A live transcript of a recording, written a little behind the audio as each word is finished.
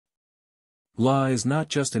LA is not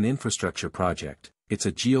just an infrastructure project, it's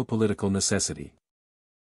a geopolitical necessity.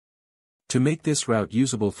 To make this route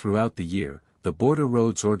usable throughout the year, the Border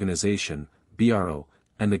Roads Organization, BRO,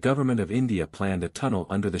 and the Government of India planned a tunnel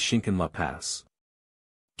under the Shinkun La Pass.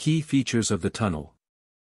 Key features of the tunnel.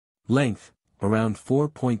 Length, around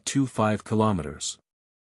 4.25 kilometers.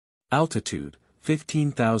 Altitude,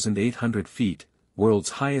 15,800 feet,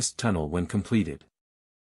 world's highest tunnel when completed.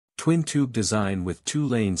 Twin-tube design with 2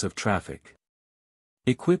 lanes of traffic.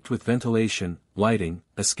 Equipped with ventilation, lighting,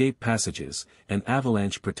 escape passages, and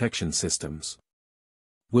avalanche protection systems.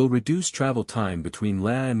 Will reduce travel time between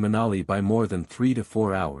Leh and Manali by more than 3 to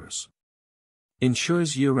 4 hours.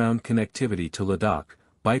 Ensures year-round connectivity to Ladakh,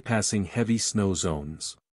 bypassing heavy snow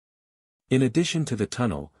zones. In addition to the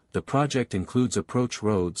tunnel, the project includes approach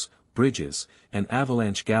roads, bridges, and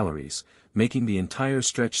avalanche galleries, making the entire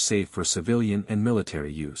stretch safe for civilian and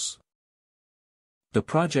military use. The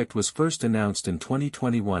project was first announced in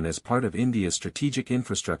 2021 as part of India's strategic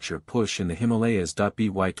infrastructure push in the Himalayas.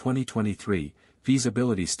 By 2023,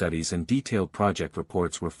 feasibility studies and detailed project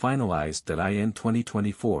reports were finalized. In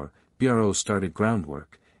 2024, BRO started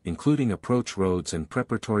groundwork, including approach roads and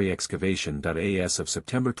preparatory excavation. As of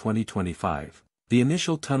September 2025, the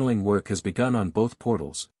initial tunneling work has begun on both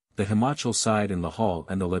portals, the Himachal side in Lahore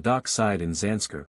and the Ladakh side in Zanskar,